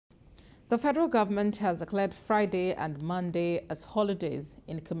The federal government has declared Friday and Monday as holidays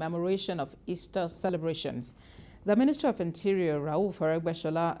in commemoration of Easter celebrations. The Minister of Interior, Rauf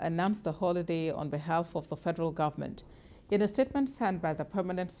Aregbesola, announced the holiday on behalf of the federal government. In a statement signed by the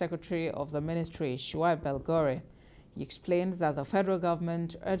Permanent Secretary of the Ministry, Shuaib Belgore, he explains that the federal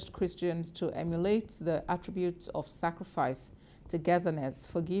government urged Christians to emulate the attributes of sacrifice, togetherness,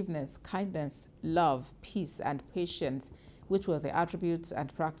 forgiveness, kindness, love, peace, and patience, which were the attributes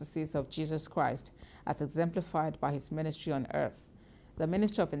and practices of Jesus Christ, as exemplified by his ministry on earth. The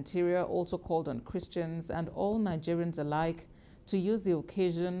Minister of Interior also called on Christians and all Nigerians alike to use the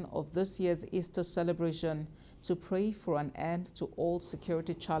occasion of this year's Easter celebration to pray for an end to all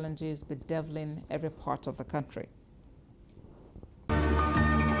security challenges bedeviling every part of the country.